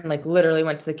check. And like literally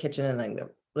went to the kitchen and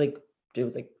like it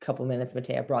was like a couple minutes,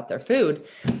 Matea brought their food.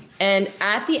 And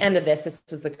at the end of this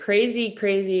was the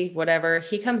crazy, whatever.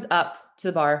 He comes up to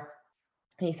the bar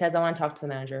and he says, I want to talk to the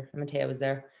manager. And Matea was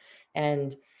there.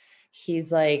 And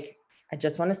he's like, I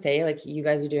just want to say, like, you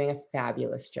guys are doing a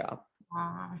fabulous job.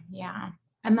 Yeah.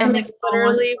 And then like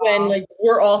literally when like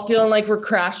we're all feeling like we're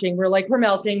crashing, we're like, we're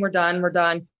melting, we're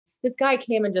done. This guy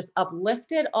came and just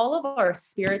uplifted all of our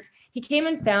spirits. He came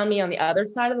and found me on the other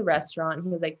side of the restaurant. And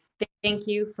he was like, thank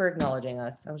you for acknowledging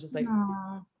us. I was just like,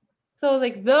 so I was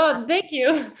like, thank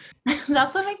you.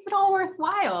 That's what makes it all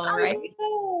worthwhile, right?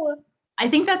 I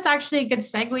think that's actually a good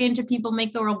segue into People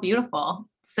Make the World Beautiful.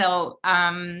 So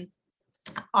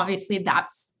obviously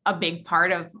that's a big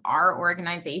part of our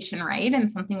organization, right?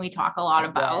 And something we talk a lot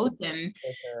about. And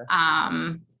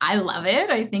I love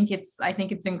it. I think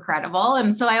it's incredible.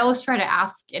 And so I always try to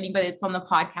ask anybody that's on the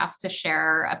podcast to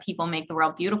share a People Make the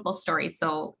World Beautiful story.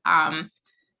 So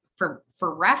for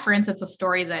reference, it's a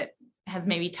story that has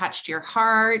maybe touched your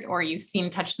heart or you've seen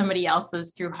touch somebody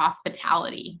else's through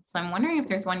hospitality. So I'm wondering if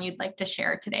there's one you'd like to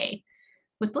share today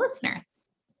with the listeners.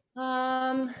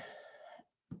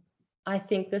 I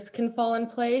think this can fall in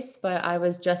place, but I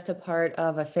was just a part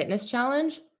of a fitness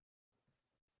challenge.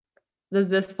 Does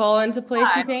this fall into place,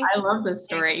 you think? I love this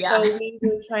story. Yeah. So we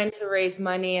were trying to raise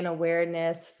money and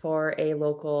awareness for a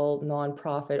local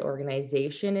nonprofit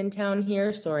organization in town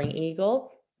here, Soaring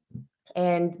Eagle.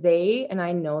 And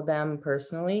I know them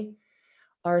personally,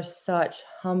 are such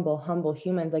humble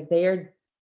humans. Like, they are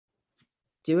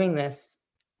doing this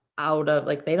out of,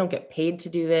 like, they don't get paid to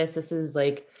do this. This is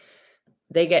like,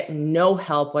 they get no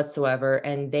help whatsoever.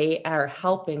 And they are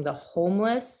helping the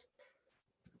homeless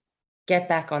get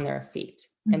back on their feet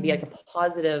and be like a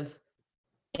positive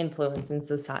influence in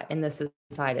society, in the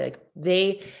society. Like,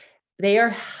 they are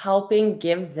helping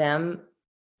give them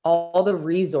all the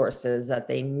resources that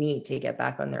they need to get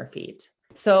back on their feet.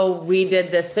 So we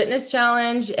did this fitness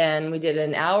challenge, and we did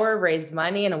an hour, raised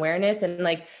money and awareness, and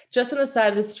like just on the side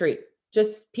of the street,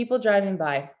 just people driving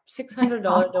by, $600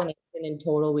 donation in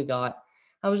total we got.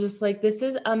 I was just like, this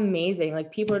is amazing.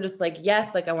 Like, people are just like,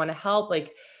 yes, like, I want to help.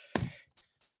 Like,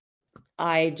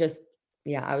 I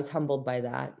was humbled by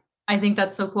that. I think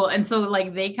that's so cool. And so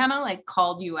like, they kind of like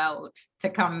called you out to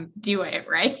come do it,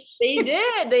 right? They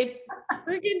did. They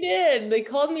freaking did. They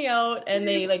called me out, and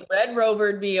they like Red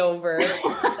Rovered me over. So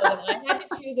I had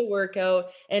to choose a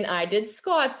workout, and I did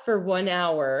squats for 1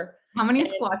 hour. How many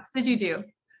squats did you do?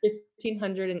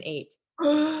 1,508.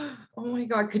 Oh my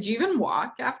God. Could you even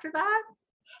walk after that?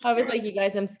 I was like, you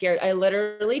guys, I'm scared. I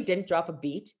literally didn't drop a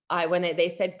beat. When they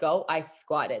said go, I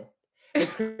squatted. Like,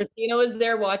 Christina was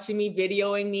there watching me,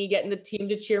 videoing me, getting the team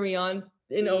to cheer me on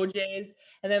in OJ's.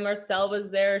 And then Marcel was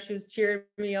there. She was cheering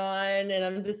me on. And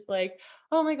I'm just like,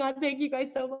 oh my God, thank you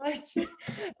guys so much.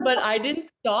 But I didn't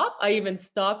stop. I even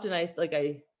stopped, and I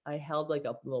held like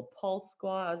a little pulse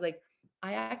squat. I was like,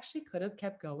 I actually could have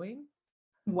kept going.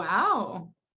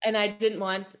 Wow. And I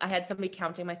had somebody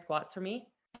counting my squats for me.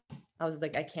 I was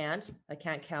like, I can't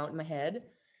count in my head.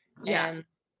 Yeah.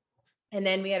 And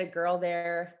then we had a girl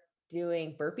there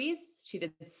doing burpees. She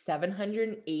did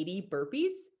 780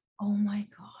 burpees. Oh my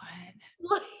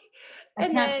God.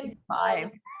 And then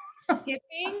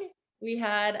skipping, we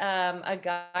had a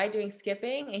guy doing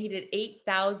skipping, and he did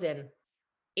 8,000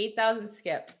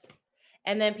 skips.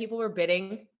 And then people were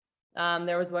bidding.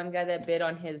 There was one guy that bid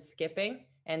on his skipping,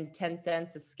 and 10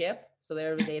 cents a skip. So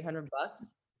there was $800.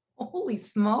 Holy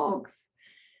smokes.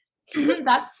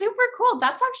 That's super cool.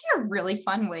 That's actually a really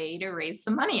fun way to raise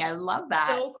some money. I love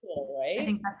that. So cool, right? I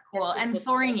think that's cool. And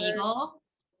Soaring Eagle,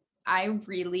 I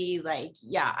really like,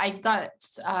 I got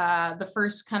the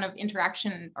first kind of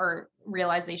interaction or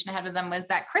realization I had with them was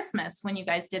at Christmas when you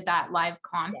guys did that live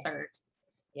concert.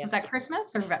 Yes. Was that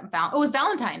Christmas or it was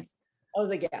Valentine's? I was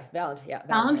like,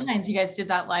 Valentine's. You guys did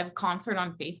that live concert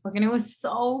on Facebook, and it was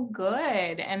so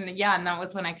good. And and that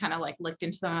was when I kind of like looked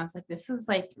into them. And I was like, this is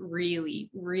like really,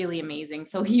 really amazing.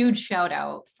 So huge shout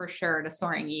out for sure to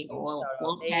Soaring Eagle.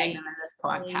 We'll tag them in this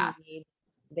podcast.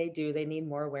 They need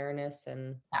more awareness,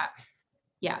 and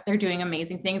they're doing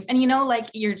amazing things. And like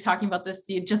you're talking about this,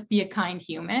 you just be a kind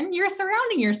human. You're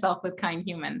surrounding yourself with kind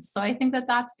humans. So I think that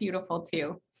that's beautiful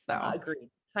too. So agreed.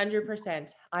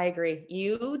 100%. I agree.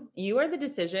 You are the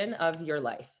decision of your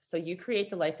life. So you create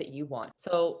the life that you want.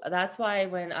 So that's why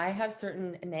when I have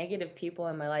certain negative people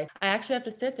in my life, I actually have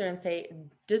to sit there and say,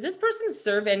 does this person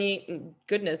serve any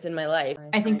goodness in my life?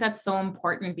 I think that's so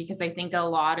important, because I think a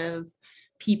lot of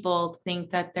people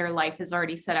think that their life is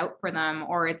already set out for them,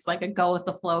 or it's like a go with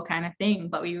the flow kind of thing.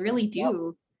 But we really do.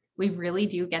 Yep. We really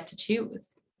do get to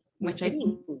choose, which I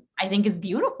think is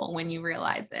beautiful when you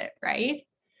realize it, right?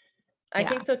 I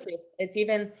think so too. It's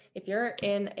even if you're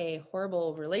in a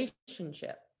horrible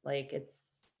relationship, like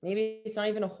maybe it's not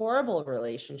even a horrible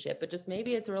relationship, but just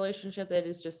maybe it's a relationship that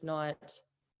is just not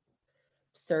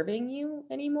serving you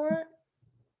anymore.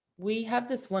 We have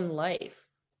this one life,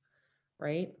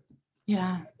 right?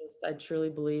 Yeah. I truly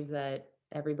believe that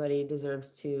everybody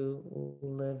deserves to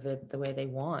live it the way they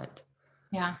want.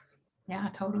 Yeah. Yeah,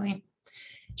 totally.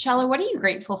 Shalla, what are you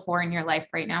grateful for in your life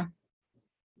right now?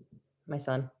 My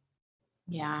son.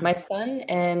 Yeah. My son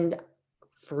and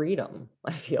freedom.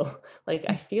 I feel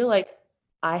like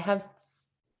I have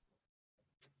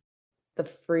the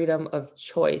freedom of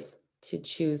choice to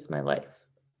choose my life,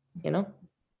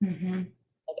 Mm-hmm.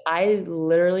 Like, I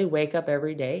literally wake up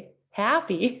every day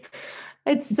happy.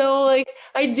 It's so like,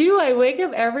 I wake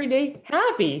up every day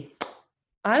happy.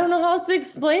 I don't know how else to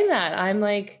explain that. I'm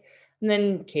like, and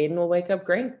then Caden will wake up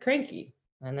cranky,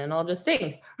 and then I'll just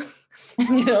sing.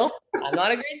 I'm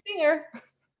not a great singer,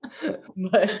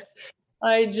 but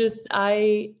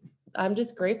I'm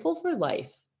just grateful for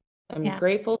life. I'm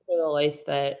grateful for the life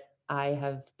that I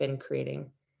have been creating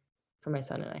for my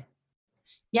son and I.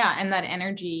 Yeah. And that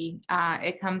energy,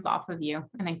 it comes off of you.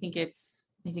 And I think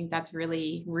that's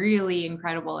really, really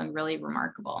incredible and really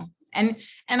remarkable. And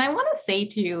I want to say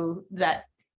to you that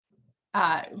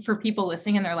for people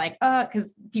listening and they're like,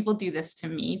 because people do this to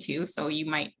me too. So you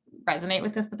might resonate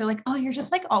with this, but they're like, oh, you're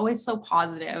just like always so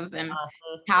positive and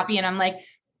happy. And I'm like,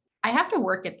 I have to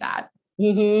work at that.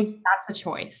 That's a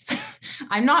choice.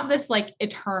 I'm not this like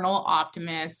eternal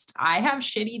optimist. I have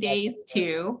shitty days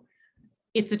too.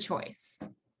 It's a choice.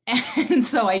 And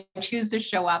so I choose to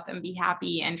show up and be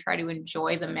happy and try to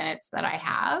enjoy the minutes that I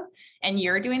have. And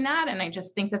you're doing that. And I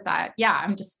just think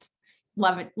I'm just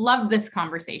love it. Love this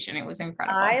conversation. It was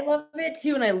incredible. I love it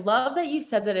too. And I love that you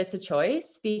said that it's a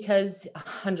choice, because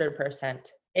 100%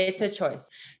 it's a choice.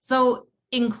 So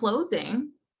in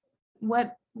closing,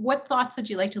 what thoughts would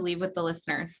you like to leave with the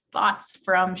listeners? Thoughts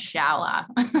from Shala.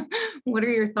 What are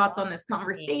your thoughts on this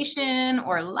conversation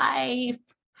or life?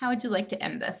 How would you like to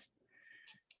end this?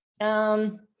 I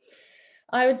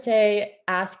would say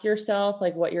ask yourself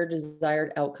like what your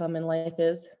desired outcome in life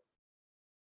is.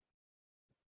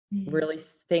 Really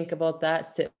think about that,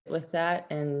 sit with that,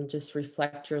 and just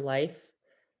reflect your life.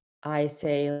 I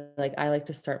say like I like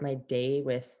to start my day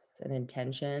with an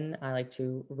intention. I like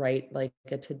to write like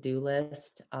a to-do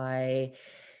list.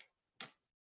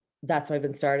 That's what I've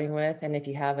been starting with. And if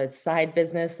you have a side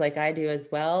business like I do as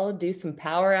well, do some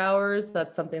power hours.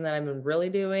 That's something that I've been really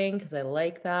doing because I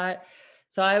like that.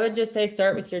 So I would just say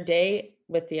start with your day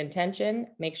with the intention.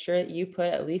 Make sure that you put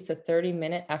at least a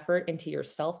 30-minute effort into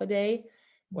yourself a day,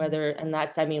 and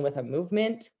that's with a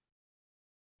movement.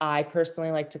 I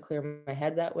personally like to clear my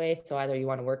head that way. So either you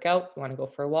want to work out, you want to go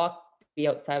for a walk, be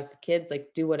outside with the kids, like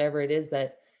do whatever it is,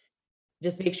 that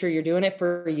just make sure you're doing it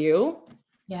for you.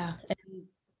 Yeah. And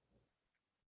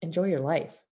enjoy your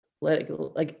life.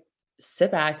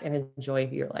 Sit back and enjoy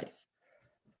your life.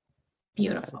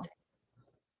 Beautiful.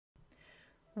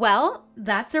 Well,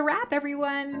 that's a wrap,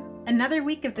 everyone. Another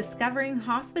week of discovering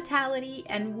hospitality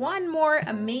and one more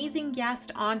amazing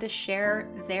guest on to share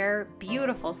their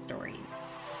beautiful stories.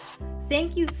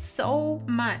 Thank you so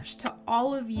much to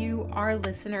all of you, our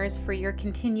listeners, for your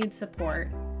continued support.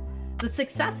 The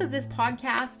success of this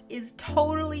podcast is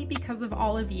totally because of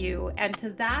all of you, and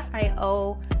to that I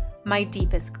owe my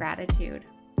deepest gratitude.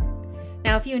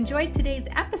 Now, if you enjoyed today's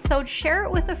episode, share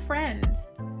it with a friend.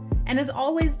 And as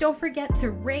always, don't forget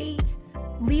to rate,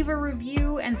 leave a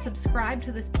review, and subscribe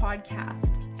to this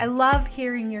podcast. I love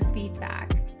hearing your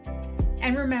feedback.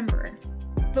 And remember,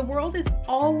 the world is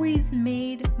always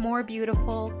made more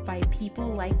beautiful by people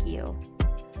like you.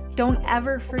 Don't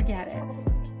ever forget it.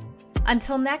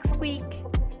 Until next week,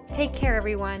 take care,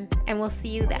 everyone, and we'll see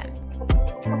you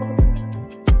then.